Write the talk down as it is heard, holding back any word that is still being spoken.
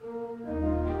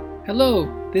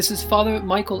Hello, this is Father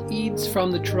Michael Eads from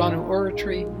the Toronto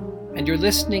Oratory, and you're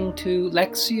listening to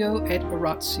Lectio et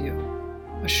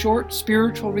Oratio, a short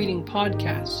spiritual reading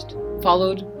podcast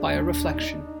followed by a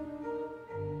reflection.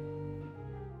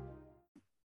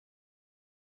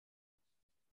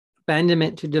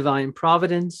 Abandonment to Divine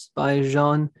Providence by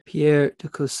Jean-Pierre de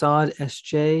Caussade,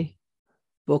 S.J.,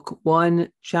 Book 1,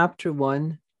 Chapter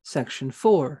 1, Section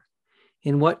 4,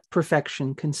 In What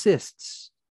Perfection Consists.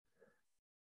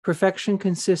 Perfection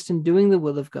consists in doing the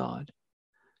will of God,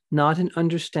 not in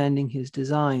understanding his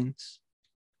designs.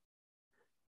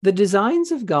 The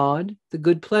designs of God, the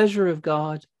good pleasure of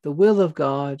God, the will of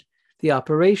God, the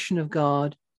operation of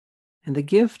God, and the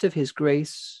gift of his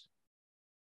grace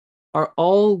are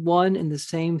all one and the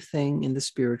same thing in the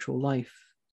spiritual life.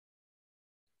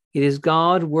 It is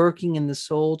God working in the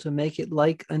soul to make it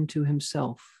like unto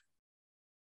himself.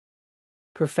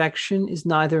 Perfection is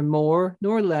neither more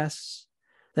nor less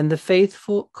than the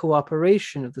faithful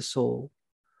cooperation of the soul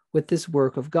with this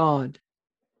work of God.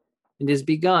 It is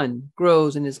begun,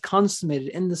 grows, and is consummated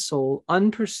in the soul,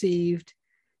 unperceived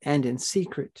and in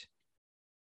secret.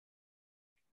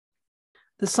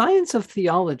 The science of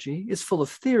theology is full of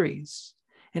theories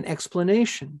and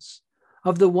explanations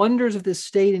of the wonders of this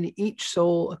state in each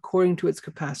soul according to its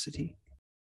capacity.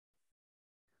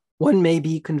 One may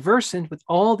be conversant with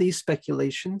all these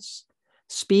speculations,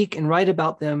 speak and write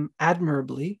about them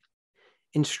admirably,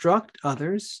 instruct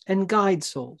others, and guide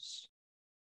souls.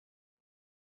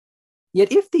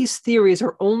 Yet if these theories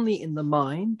are only in the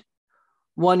mind,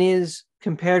 one is,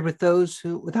 compared with those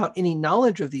who, without any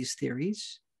knowledge of these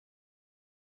theories,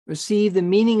 receive the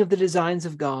meaning of the designs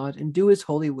of God and do his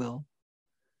holy will,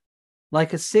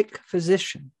 like a sick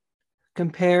physician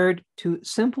compared to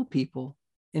simple people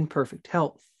in perfect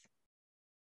health.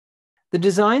 The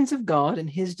designs of God and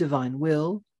his divine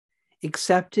will,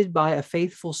 accepted by a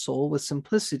faithful soul with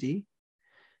simplicity,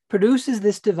 produces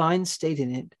this divine state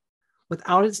in it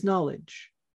without its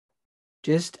knowledge,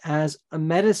 just as a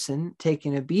medicine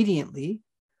taken obediently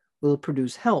will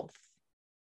produce health,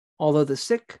 although the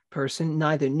sick person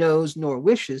neither knows nor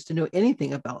wishes to know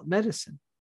anything about medicine.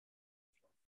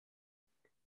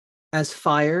 As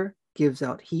fire gives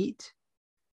out heat,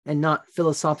 and not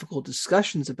philosophical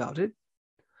discussions about it,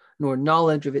 nor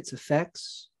knowledge of its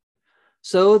effects,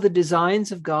 so the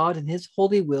designs of God and his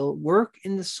holy will work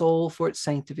in the soul for its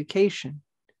sanctification,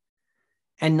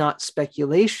 and not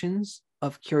speculations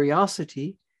of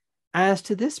curiosity as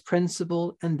to this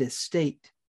principle and this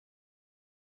state.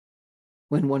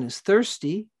 When one is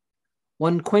thirsty,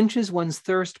 one quenches one's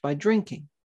thirst by drinking,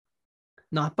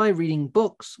 not by reading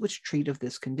books which treat of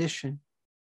this condition.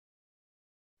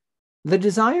 The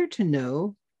desire to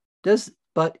know does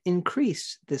but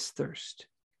increase this thirst.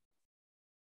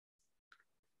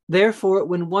 Therefore,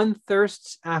 when one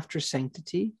thirsts after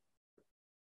sanctity,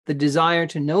 the desire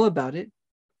to know about it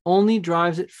only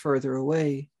drives it further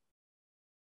away.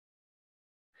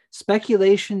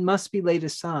 Speculation must be laid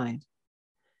aside,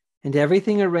 and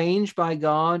everything arranged by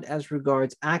God as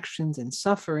regards actions and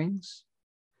sufferings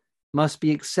must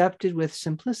be accepted with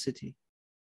simplicity.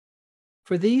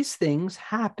 For these things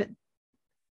happen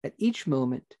at each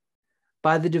moment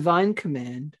by the divine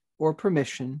command or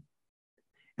permission,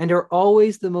 and are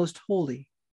always the most holy,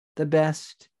 the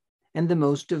best, and the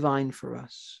most divine for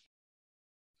us.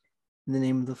 In the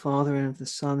name of the Father, and of the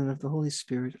Son, and of the Holy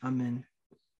Spirit, amen.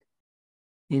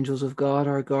 Angels of God,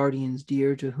 our guardians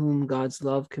dear, to whom God's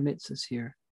love commits us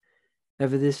here,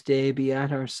 ever this day be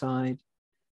at our side,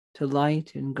 to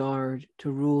light and guard,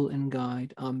 to rule and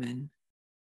guide. Amen.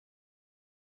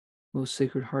 Most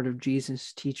Sacred Heart of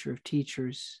Jesus, teacher of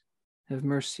teachers, have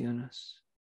mercy on us.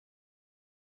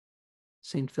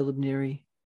 Saint Philip Neri,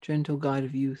 gentle guide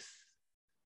of youth,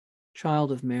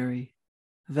 child of Mary,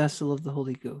 vessel of the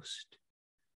Holy Ghost,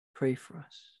 pray for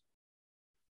us.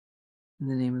 In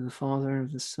the name of the Father, and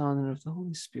of the Son, and of the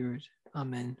Holy Spirit.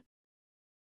 Amen.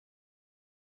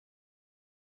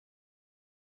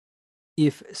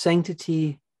 If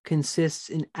sanctity consists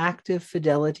in active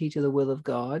fidelity to the will of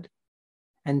God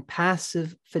and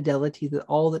passive fidelity to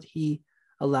all that he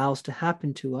allows to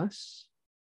happen to us,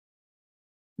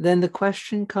 then the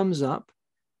question comes up,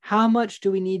 how much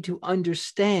do we need to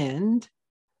understand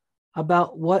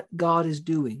about what God is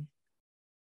doing?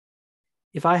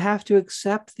 If I have to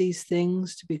accept these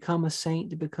things to become a saint,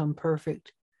 to become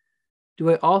perfect, do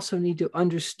I also need to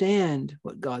understand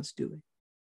what God's doing?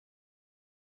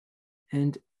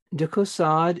 And de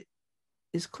Caussade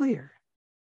is clear.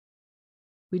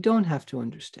 We don't have to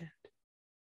understand.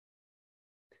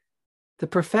 The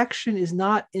perfection is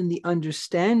not in the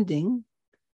understanding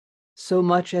so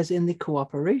much as in the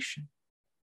cooperation.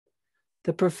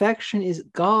 The perfection is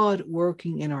God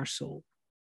working in our soul.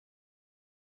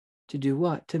 To do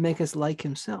what? To make us like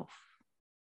himself.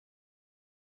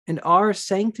 And our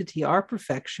sanctity, our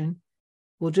perfection,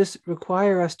 will just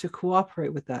require us to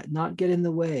cooperate with that, not get in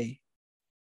the way.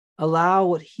 Allow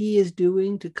what he is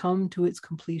doing to come to its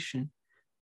completion,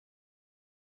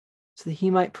 so that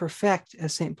he might perfect,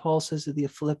 as St. Paul says to the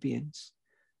Philippians,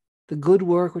 the good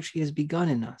work which he has begun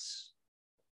in us.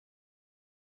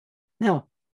 Now,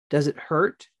 does it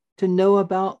hurt to know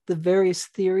about the various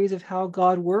theories of how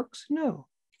God works? No,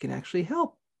 it can actually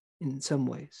help in some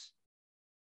ways.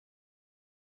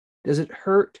 Does it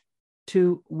hurt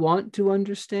to want to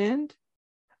understand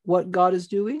what God is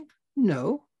doing?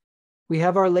 No. We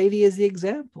have Our Lady as the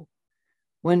example.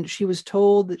 When she was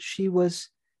told that she was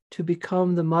to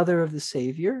become the mother of the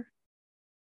Savior,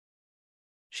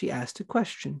 she asked a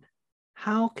question: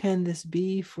 how can this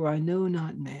be, for I know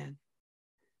not man?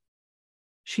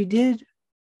 She did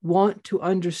want to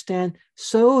understand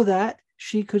so that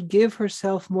she could give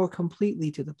herself more completely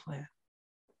to the plan.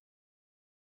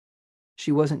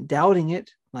 She wasn't doubting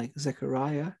it like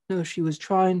Zechariah. No, she was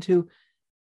trying to,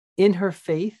 in her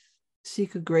faith,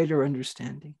 seek a greater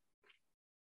understanding.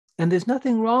 And there's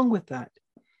nothing wrong with that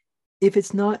if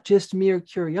it's not just mere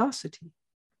curiosity.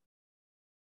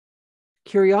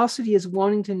 Curiosity is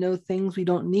wanting to know things we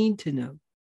don't need to know.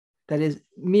 That is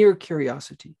mere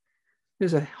curiosity.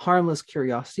 There's a harmless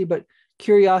curiosity, but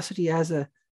curiosity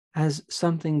as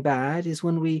something bad is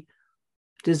when we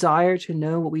desire to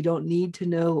know what we don't need to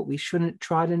know, what we shouldn't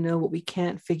try to know, what we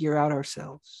can't figure out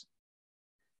ourselves.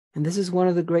 And this is one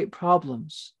of the great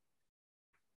problems.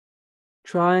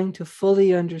 Trying to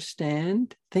fully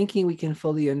understand, thinking we can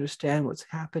fully understand what's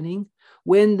happening,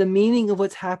 when the meaning of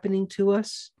what's happening to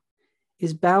us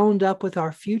is bound up with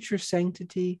our future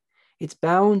sanctity. It's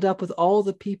bound up with all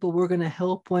the people we're going to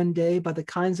help one day by the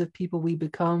kinds of people we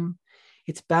become.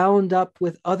 It's bound up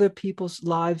with other people's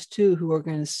lives too, who are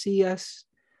going to see us,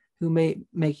 who may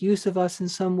make use of us in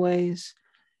some ways.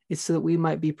 It's so that we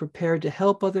might be prepared to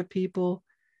help other people,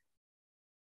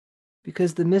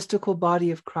 because the mystical body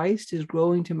of Christ is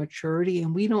growing to maturity,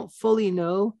 and we don't fully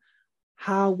know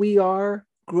how we are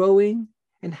growing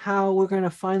and how we're going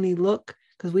to finally look,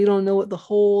 because we don't know what the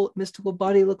whole mystical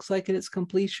body looks like in its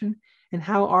completion and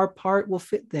how our part will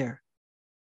fit there.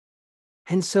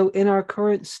 And so in our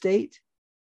current state,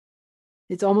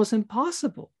 it's almost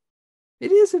impossible.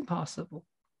 It is impossible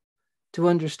to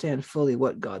understand fully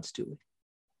what God's doing.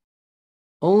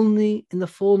 Only in the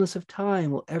fullness of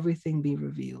time will everything be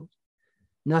revealed.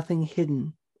 Nothing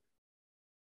hidden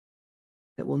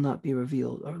that will not be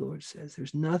revealed, our Lord says.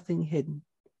 There's nothing hidden,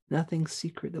 nothing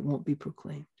secret that won't be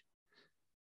proclaimed.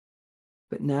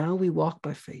 But now we walk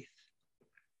by faith.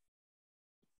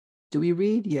 Do we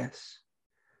read? Yes.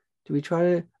 Do we try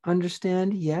to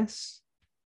understand? Yes,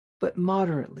 but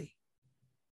moderately.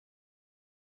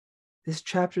 This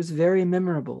chapter is very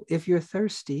memorable. If you're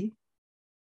thirsty,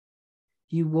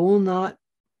 you will not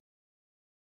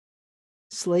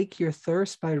slake your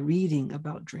thirst by reading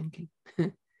about drinking.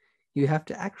 You have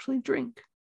to actually drink.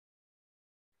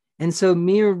 And so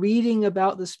mere reading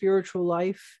about the spiritual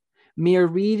life, mere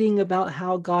reading about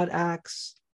how God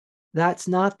acts, that's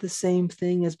not the same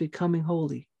thing as becoming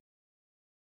holy.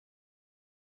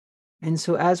 And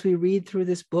so as we read through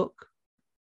this book,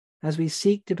 as we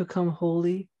seek to become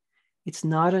holy, it's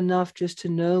not enough just to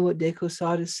know what de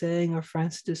Caussade is saying or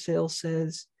Francis de Sales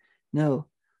says. No,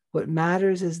 what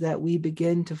matters is that we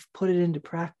begin to put it into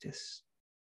practice.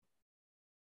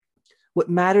 What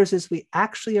matters is we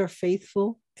actually are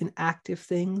faithful in active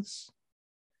things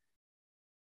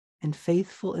and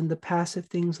faithful in the passive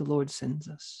things the Lord sends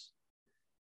us.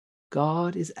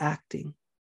 God is acting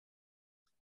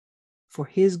for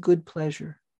his good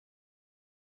pleasure.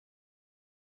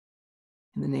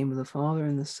 In the name of the Father,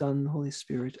 and the Son, and the Holy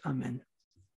Spirit. Amen.